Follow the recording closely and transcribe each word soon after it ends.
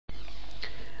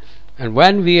And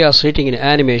when we are sitting in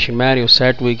animation menu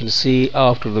set, we can see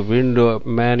after the window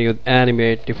menu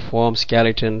animate, deform,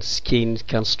 skeleton, skin,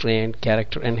 constraint,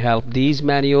 character, and help. These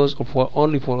menus are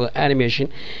only for the animation,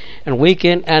 and we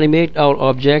can animate our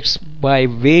objects by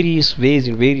various ways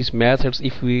in various methods.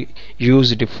 If we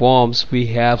use deforms, we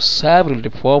have several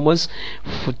deformers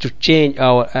to change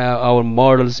our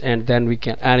models, and then we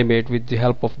can animate with the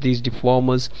help of these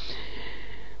deformers.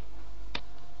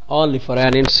 Only for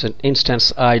an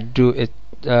instance, I do a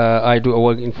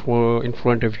work in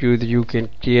front of you that you can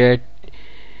create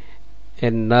a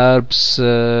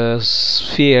NURBS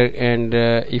sphere, and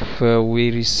if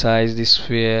we resize this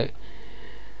sphere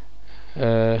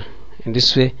in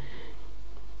this way,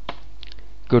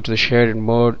 go to the shaded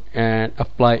mode and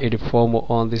apply a deformer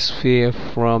on this sphere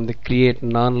from the create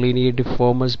nonlinear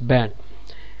deformers band.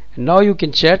 And now you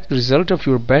can check the result of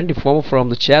your bend deformer from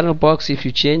the channel box. If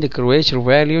you change the curvature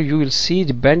value, you will see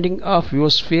the bending of your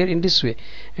sphere in this way,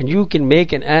 and you can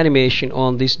make an animation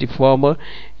on this deformer.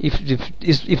 If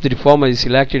the deformer is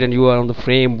selected and you are on the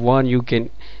frame 1, you can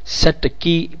set a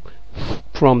key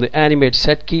from the animate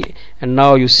set key, and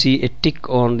now you see a tick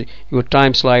on your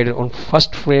time slider on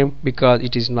first frame because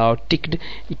it is now ticked,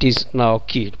 it is now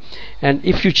keyed. And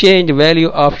if you change the value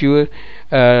of your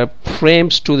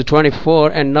frames to the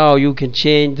 24, and now you can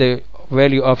change the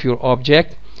value of your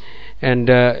object, and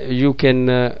you can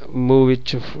move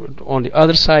it on the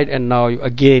other side, and now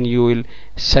again you will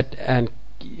set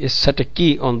a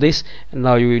key on this, and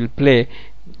now you will play.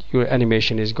 Your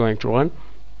animation is going to run.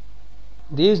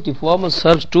 These deformers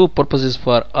serves two purposes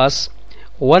for us.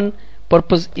 One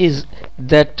purpose is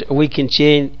that we can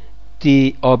change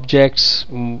the objects,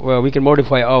 we can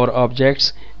modify our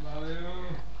objects